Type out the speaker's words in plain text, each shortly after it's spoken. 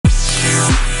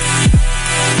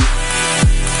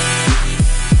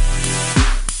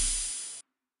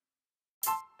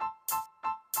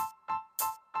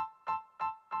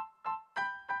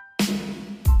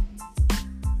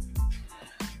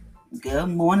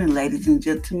Good morning, ladies and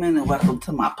gentlemen, and welcome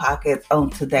to my podcast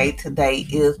on today. Today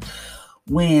is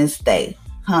Wednesday,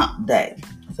 hump day.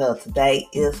 So today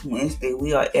is Wednesday.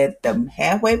 We are at the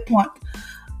halfway point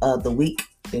of the week,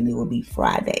 and it will be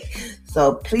Friday.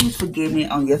 So please forgive me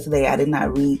on yesterday. I did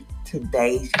not read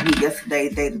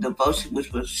yesterday's day of devotion,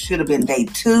 which should have been day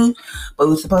 2, but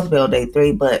we were supposed to be on day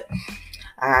 3, but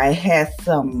I had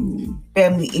some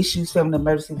family issues, family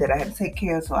emergency that I had to take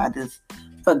care of, so I just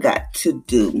forgot to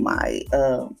do my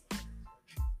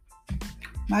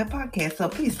podcast. So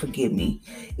please forgive me.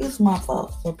 It's my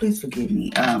fault, so please forgive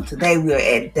me. Today we are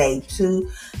at day 2.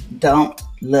 Don't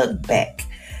look back.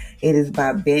 It is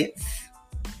by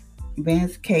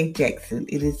Vance K. Jackson.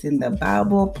 It is in the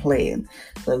Bible plan.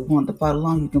 So if you want to follow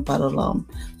along, you can follow along.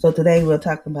 So today we're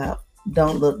talking about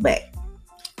don't look back.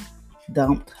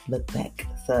 Don't look back.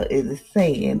 So it is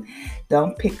saying,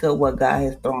 don't pick up what God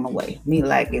has thrown away.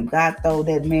 Like if God throw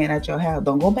that man out your house,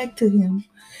 don't go back to him.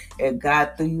 If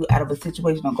God threw you out of a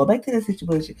situation, don't go back to that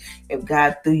situation. If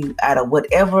God threw you out of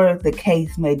whatever the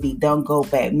case may be, don't go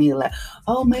back. Like,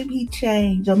 oh, maybe he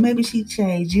changed, or maybe she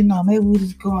changed. Maybe we're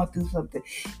just going through something.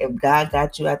 If God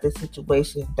got you out of the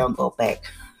situation, don't go back.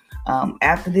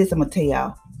 After this, I'm going to tell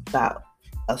y'all about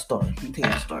a story.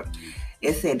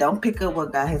 It said, don't pick up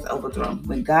what God has overthrown.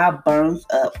 When God burns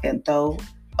up and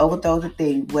overthrows a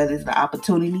thing, whether it's the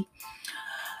opportunity,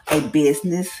 a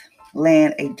business,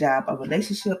 land, a job, a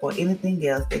relationship, or anything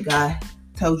else that God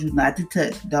told you not to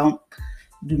touch, do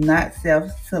not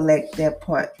self-select that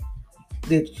part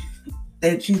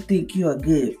that you think you are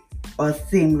good or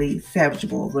seemingly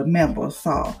salvageable. Remember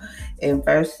Saul. In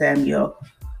 1 Samuel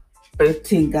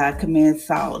 15, God commands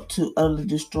Saul to utterly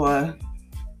destroy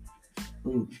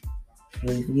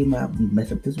please forgive me, I'll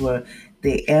mess up this word,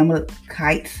 the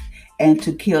Amalekites, and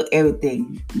to kill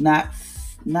everything, not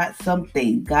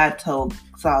something. God told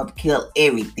Saul to kill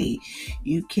everything.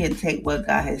 You can't take what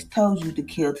God has told you to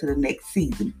kill to the next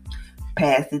season.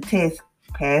 Pass the test.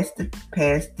 Pass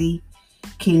the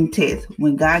king test.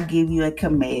 When God gives you a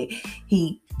command,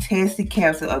 he tests the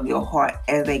character of your heart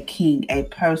as a king, a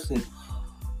person,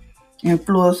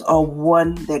 influence, or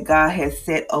one that God has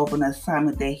set over an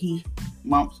assignment that he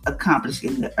wants accomplished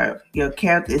in the earth. Your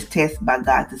character is tested by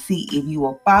God to see if you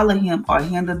will follow him or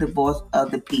handle the voice of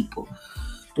the people.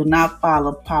 Do not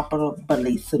follow popular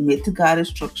beliefs. Submit to God's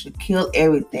instruction. Kill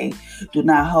everything. Do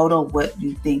not hold on what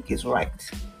you think is right.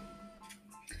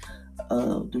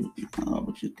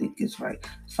 What you think is right.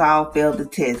 Saul failed the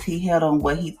test. He held on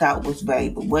what he thought was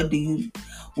valuable. What do you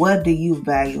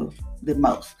value the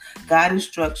most? God's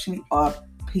instruction or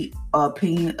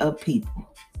opinion of people?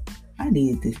 I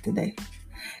needed this today.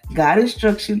 God's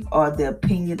instruction or the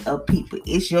opinion of people.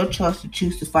 It's your choice to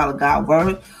choose to follow God's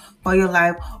word for your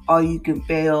life, or you can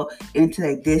fail into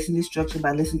a destiny destruction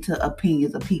by listening to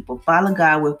opinions of people. Follow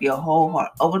God with your whole heart.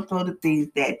 Overthrow the things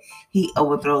that he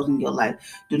overthrows in your life.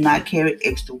 Do not carry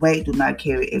extra weight. Do not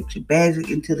carry extra baggage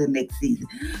into the next season.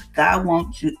 God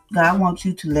wants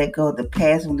you to let go of the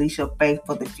past and release your faith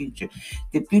for the future.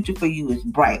 The future for you is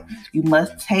bright. You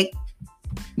must take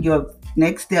your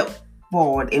next step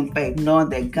forward in faith, knowing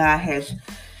that God has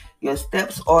your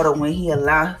steps ordered when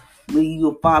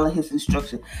you follow his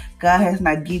instruction. God has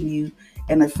not given you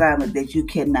an assignment that you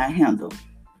cannot handle.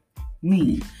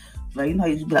 Meaning,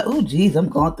 you just be like, oh, geez, I'm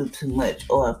going through too much.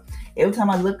 Or every time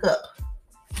I look up,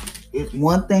 it's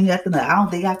one thing after another. I don't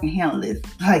think I can handle this.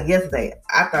 Like yesterday,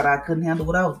 I thought I couldn't handle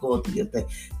what I was going through yesterday.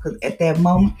 Because at that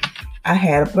moment, I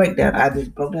had a breakdown. I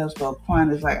just broke down, started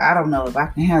crying. It's like, I don't know if I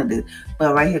can handle this.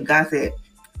 But right here, God said,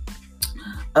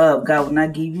 God will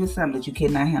not give you something that you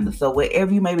cannot handle. So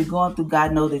whatever you may be going through,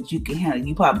 God knows that you can handle it.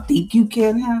 You probably think you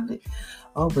can handle it.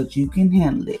 Oh, but you can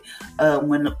handle it.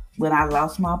 When I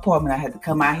lost my apartment, I had to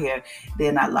come out here.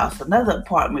 Then I lost another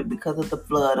apartment because of the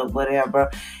flood or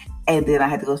whatever. And then I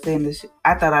had to go stay in this.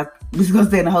 I thought I was going to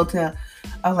stay in a hotel.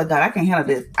 I was like, God, I can't handle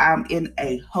this. I'm in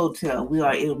a hotel. We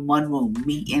are in one room.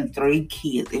 Me and 3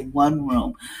 kids in one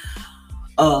room.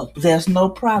 There's no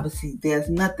privacy. There's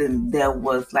nothing. There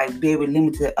was like very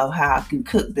limited of how I can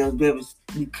cook.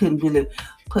 We couldn't really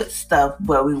put stuff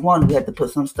where we wanted. We had to put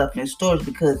some stuff in storage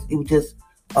because it was just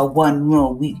a one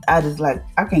room. I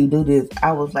can't do this.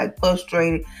 I was like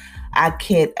frustrated. I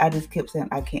just kept saying,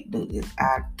 I can't do this.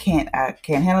 I can't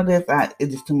handle this.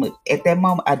 It's just too much. At that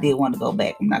moment, I did want to go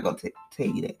back. I'm not going to tell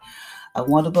you that. I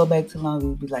want to go back to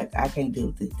Long Beach. Be like, I can't deal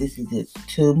with this. This is just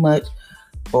too much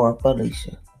for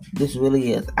Felicia. This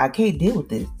really is. I can't deal with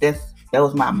this. That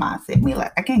was my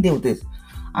mindset. I can't deal with this.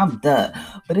 I'm done.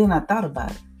 But then I thought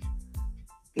about it.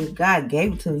 If God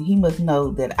gave it to me, he must know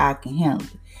that I can handle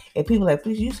it. And people like,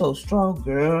 please, you're so strong,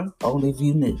 girl. Only if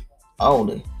you knew.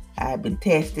 Only. I've been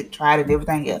tested, tried it,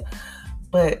 everything else.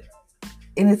 But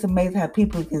and it's amazing how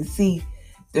people can see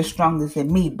the strongest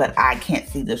in me, but I can't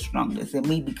see the strongest in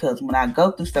me because when I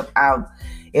go through stuff,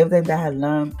 everything that I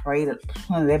learned, prayed,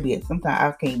 that be it. Sometimes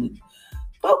I can't even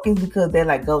focus because that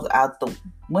like goes out the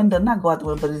window, not go out the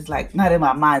window, but it's like not in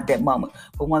my mind at that moment.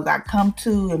 But once I come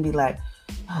to and be like,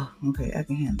 oh, okay, I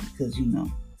can handle it because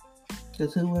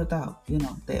because who would have thought,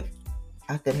 that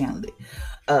I could handle it.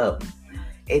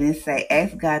 And it say,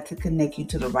 ask God to connect you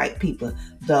to the right people,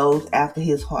 those after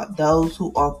His heart, those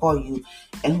who are for you,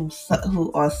 and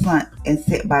who are sent and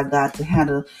set by God to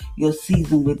handle your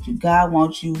season with you. God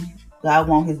wants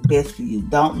His best for you.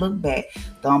 Don't look back.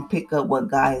 Don't pick up what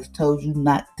God has told you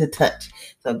not to touch.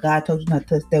 So God told you not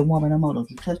to touch that woman no more. Don't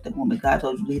you touch that woman. God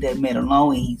told you to leave that man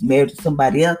alone and he's married to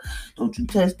somebody else. Don't you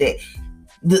touch that.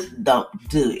 Don't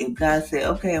do it. If God said,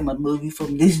 okay, I'm going to move you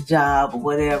from this job or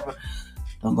whatever,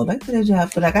 don't go back to that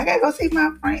job. But like, I got to go see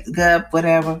my friends. God,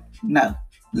 whatever. No,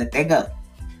 let that go.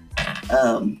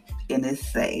 And it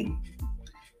say,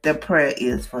 the prayer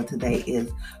is for today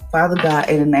is, Father God,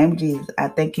 in the name of Jesus, I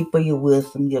thank you for your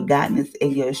wisdom, your guidance,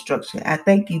 and your instruction. I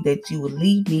thank you that you will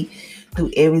lead me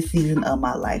through every season of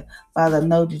my life. Father, I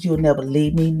know that you will never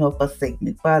leave me nor forsake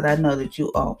me. Father, I know that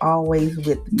you are always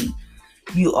with me.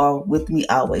 You are with me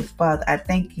always. Father, I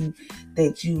thank you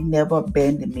that you never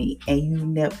abandon me and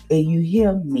you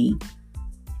hear me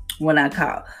when I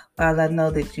call. Father, I know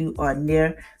that you are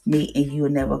near me and you will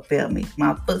never fail me.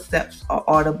 My footsteps are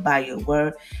ordered by your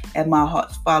word and my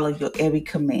hearts follow your every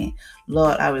command.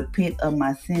 Lord, I repent of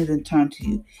my sins and turn to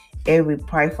you. Every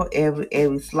prideful error,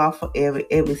 every slothful error,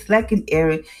 every slacking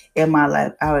error in my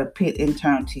life, I repent and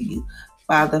turn to you.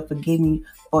 Father, forgive me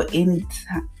for any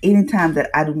time that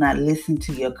I do not listen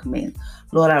to your commands.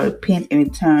 Lord, I repent and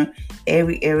return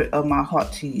every area of my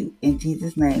heart to you. In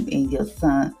Jesus' name, in your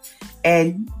Son,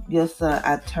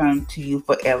 I turn to you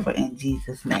forever in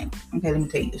Jesus' name. Okay, let me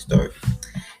tell you a story.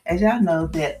 As y'all know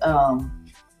that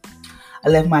I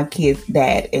left my kid's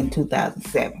dad in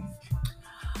 2007.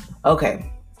 Okay,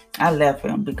 I left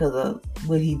him because of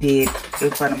what he did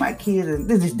in front of my kids, and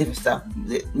this is different stuff,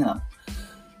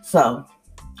 So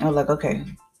I was like, okay.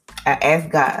 I asked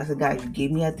God, I said, God, you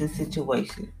get me out this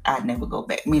situation. I never go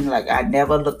back. Meaning, like, I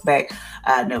never look back.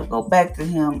 I never go back to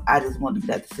him. I just wanted to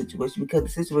get out the situation because the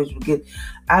situation would get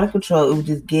out of control. It was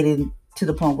just getting to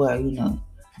the point where,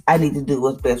 I need to do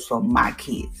what's best for my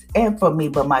kids and for me,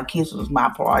 but my kids was my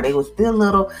priority. They were still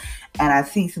little, and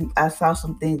I saw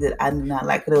some things that I did not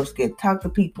like. They were scared to talk to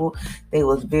people. They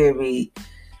was very,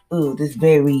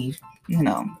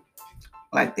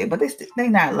 like that, but they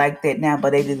not like that now, but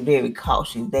they just very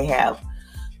cautious. They have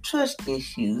trust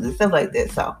issues and stuff like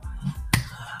that. So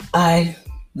I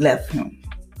left him.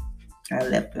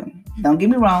 Don't get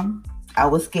me wrong, I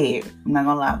was scared. I'm not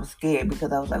gonna lie, I was scared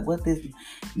because I was like, what this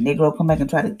Negro come back and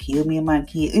try to kill me and my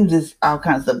kids? It was just all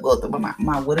kinds of stuff going through my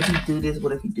mind. What if he do this?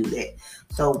 What if he do that?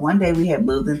 So one day we had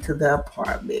moved into the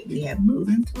apartment. We had moved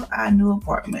into our new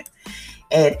apartment,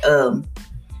 and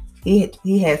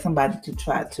he had somebody to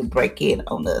try to break in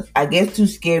on us. I guess to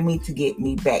scare me to get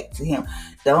me back to him.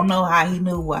 Don't know how he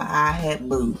knew why I had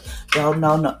moved. Don't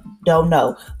know.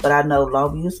 But I know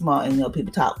long as you're smart and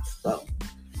people talk. So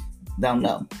don't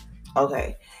know.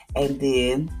 Okay. And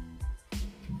then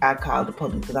I called the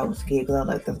police because I was scared because I was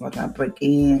like, that's why I'm trying to break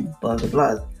in, blah, blah,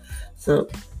 blah. So,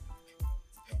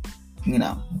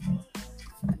 the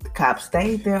cops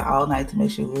stayed there all night to make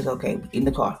sure it was okay in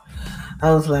the car. I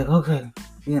was like, okay.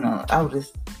 I was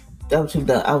just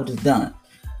done.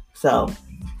 So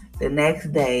the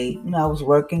next day, I was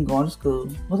working, going to school.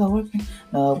 Was I working?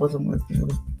 No, I wasn't working.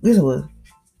 Yes, I was.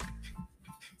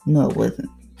 No, it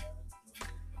wasn't.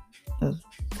 I was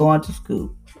going to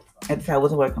school. At the time, I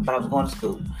wasn't working, but I was going to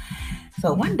school.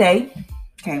 So one day,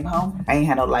 came home. I ain't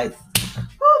had no lights.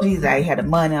 Oh, geez, I ain't had the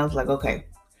money. I was like, okay.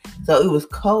 So it was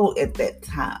cold at that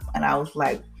time. And I was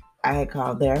like, I had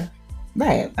called their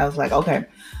dad. I was like, okay.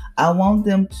 I want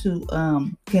them to,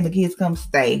 can the kids come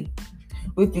stay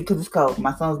with you because it's cold.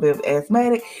 My son's very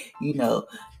asthmatic,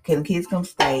 can the kids come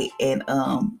stay and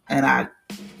I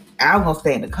was going to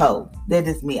stay in the cold. That's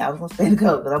just me. I was going to stay in the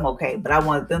cold because I'm okay. But I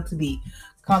wanted them to be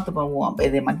comfortable and warm.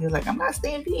 And then my kids were like, I'm not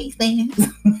staying if you ain't staying.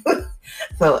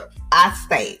 So I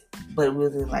stayed, but it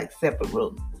was in like separate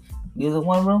rooms. You was in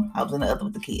one room, I was in the other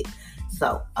with the kids.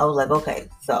 So I was like, okay,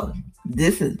 so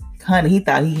this is, honey, he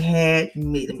thought he had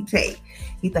me to take.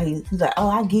 He thought he's like, oh,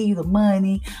 I'll give you the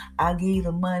money,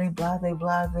 blase,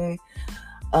 blase.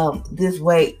 This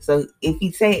way. So if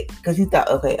he say, because he thought,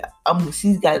 okay,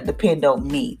 she's got to depend on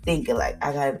me, thinking like,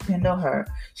 I got to depend on her.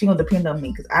 She going to depend on me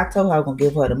because I told her I was going to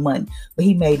give her the money. But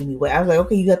he made me wait. I was like,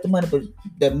 okay, you got the money, but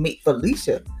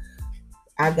Felicia,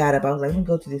 I got up. I was like, let me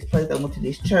go to this place. I went to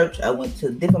this church. I went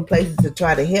to different places to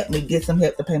try to help me get some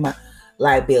help to pay my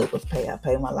light bill. I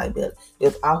paid my light bill. It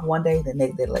was off one day. The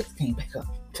next day, the lights came back up.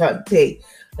 I'm trying to tell you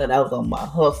that I was on my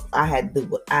hustle. I had to do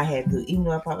what I had to do. Even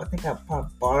though I think I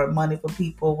probably borrowed money from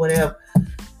people or whatever.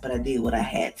 But I did what I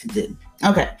had to do.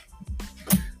 Okay.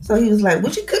 So he was like,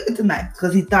 what you cooking tonight?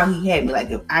 Because he thought he had me.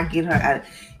 Like, if I get her out,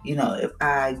 if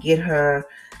I get her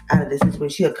out of this situation,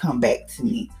 she'll come back to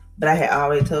me. But I had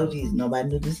already told Jesus, nobody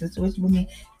knew this situation with me.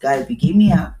 God, if you get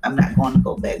me out, I'm not going to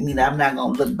go back. I'm not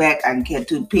going to look back. I can care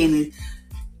 2 pennies.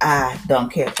 I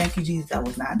don't care. Thank you, Jesus. I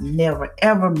was never,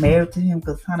 ever married to him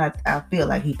because, honey, I feel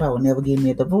like he probably never gave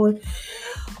me a divorce.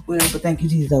 Well, but thank you,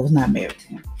 Jesus. I was not married to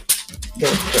him. That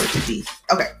was to Jesus.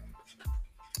 Okay.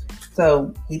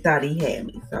 So he thought he had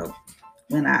me. So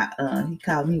when he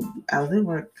called me, I was at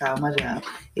work, called my job.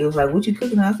 It was like, what you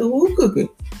cooking? I said, well, who cooking?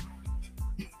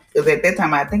 Because at that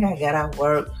time, I think I got out of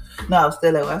work. No, I was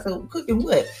still at work. I said, well, cooking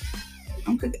what?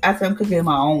 I'm cooking in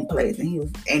my own place.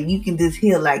 And you can just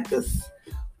hear like this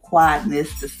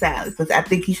quietness, the silence. Because I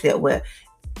think he said,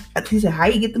 how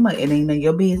you get the money? It ain't none of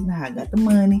your business how I got the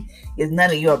money. It's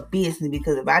none of your business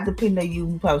because if I depend on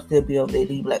you probably still be over there.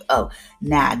 You'd be like, oh,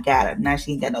 now I got her. Now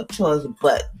she ain't got no choice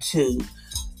but to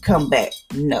come back.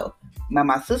 No.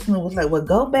 My sister was like, well,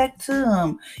 go back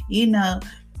to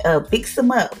fix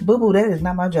them up. Boo-boo, that is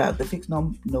not my job to fix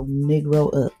no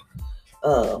Negro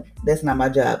up. That's not my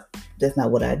job. That's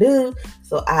not what I do.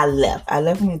 So I left. I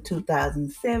left him in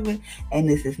 2007 and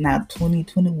this is now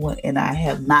 2021 and I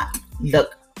have not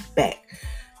looked back.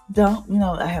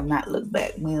 I have not looked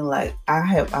back. Meaning like I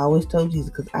have always told Jesus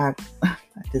because I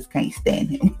just can't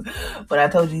stand him. But I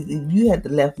told you if you had to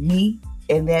left me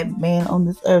and that man on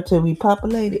this earth to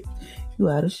repopulate it, you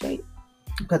out of shape.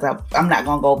 Because I'm not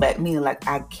going to go back. Meaning like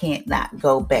I can't not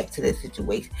go back to that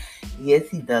situation. Yes,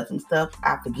 he does some stuff.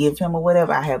 I forgive him or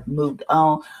whatever. I have moved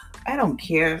on. I don't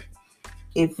care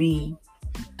if he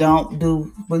don't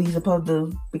do what he's supposed to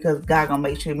do because God going to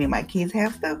make sure me and my kids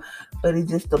have stuff. But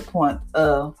it's just the point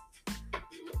of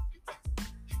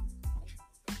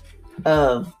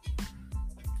don't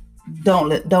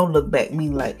look back.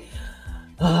 Meaning like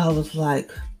I was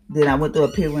like, then I went through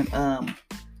a period when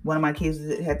one of my kids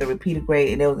had to repeat a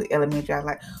grade and there was an elementary. I was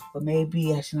like, well,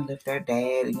 maybe I shouldn't have left their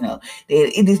dad.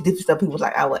 It is different stuff. People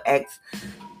like, I would ask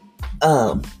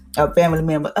a family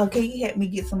member, okay, you help me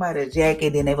get somebody a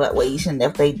jacket. Then they were like, well, you shouldn't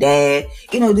have left their dad.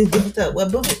 This different stuff.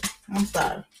 Well, boo, I'm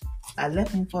sorry. I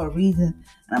left him for a reason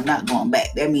and I'm not going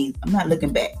back. That means I'm not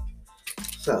looking back.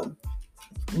 So,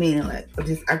 meaning like,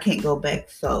 I can't go back.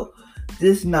 So,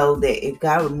 just know that if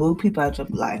God remove people out of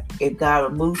your life, if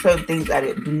God remove certain things out of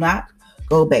it, do not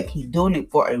go back. He's doing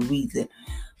it for a reason.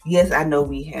 Yes, I know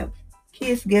we have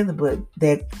kids together, but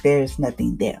there's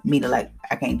nothing there. Meaning like,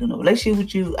 I can't do no relationship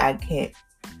with you. I can't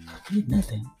do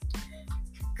nothing.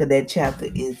 Because that chapter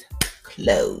is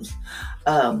closed.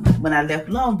 When I left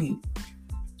Longview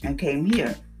and came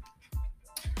here,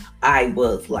 I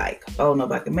was like, oh no,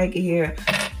 if I can make it here.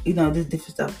 This different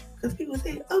stuff. Because people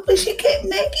say, oh, but she can't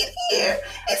make it here.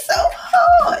 It's so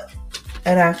hard.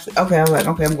 And I was like,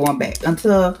 okay, I'm going back.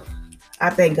 Until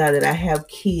I thank God that I have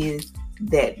kids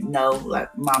that know,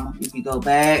 like, mama, if you go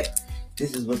back,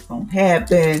 this is what's going to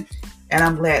happen. And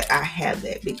I'm glad I have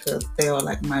that because they are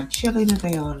like my cheerleaders.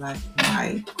 They are like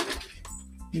my,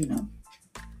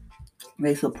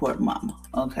 they support mama.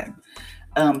 Okay.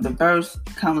 The verse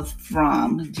comes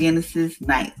from Genesis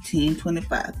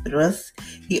 19:25. Thus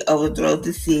he overthrows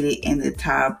the city and the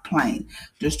entire plain,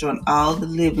 destroying all the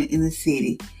living in the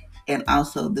city and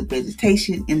also the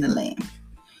vegetation in the land.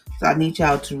 So I need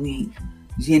y'all to read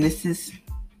Genesis.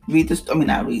 Read the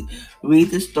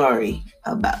story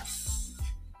about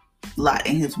Lot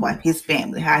and his wife, his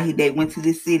family, how they went to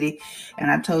this city. And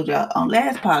I told y'all on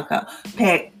last podcast,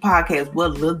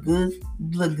 what look good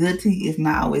to you is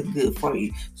not always good for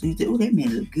you. So you say, oh, that man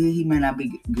look good. He may not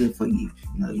be good for you.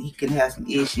 You can have some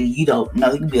issues. You don't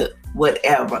know. You can be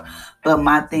whatever. But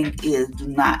my thing is, do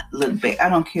not look back. I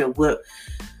don't care what.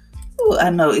 Ooh,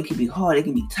 I know it can be hard. It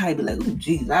can be tight. Be like, oh,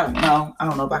 geez, I don't know. I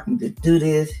don't know if I can just do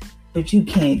this. But you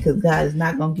can't, because God is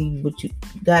not going to give you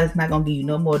God is not going to give you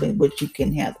no more than what you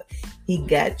can handle. He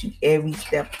got you every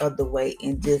step of the way.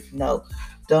 And just know,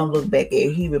 don't look back.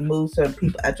 If he removes certain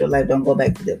people out your life, don't go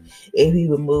back to them. If he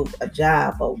removes a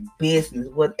job or business,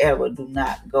 whatever, do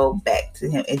not go back to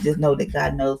him. And just know that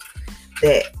God knows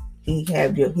that he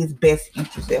have his best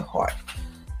interest at heart.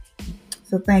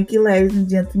 So thank you, ladies and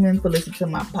gentlemen, for listening to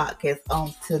my podcast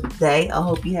on today. I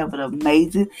hope you have an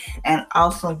amazing and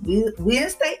awesome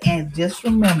Wednesday. And just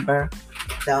remember,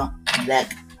 don't look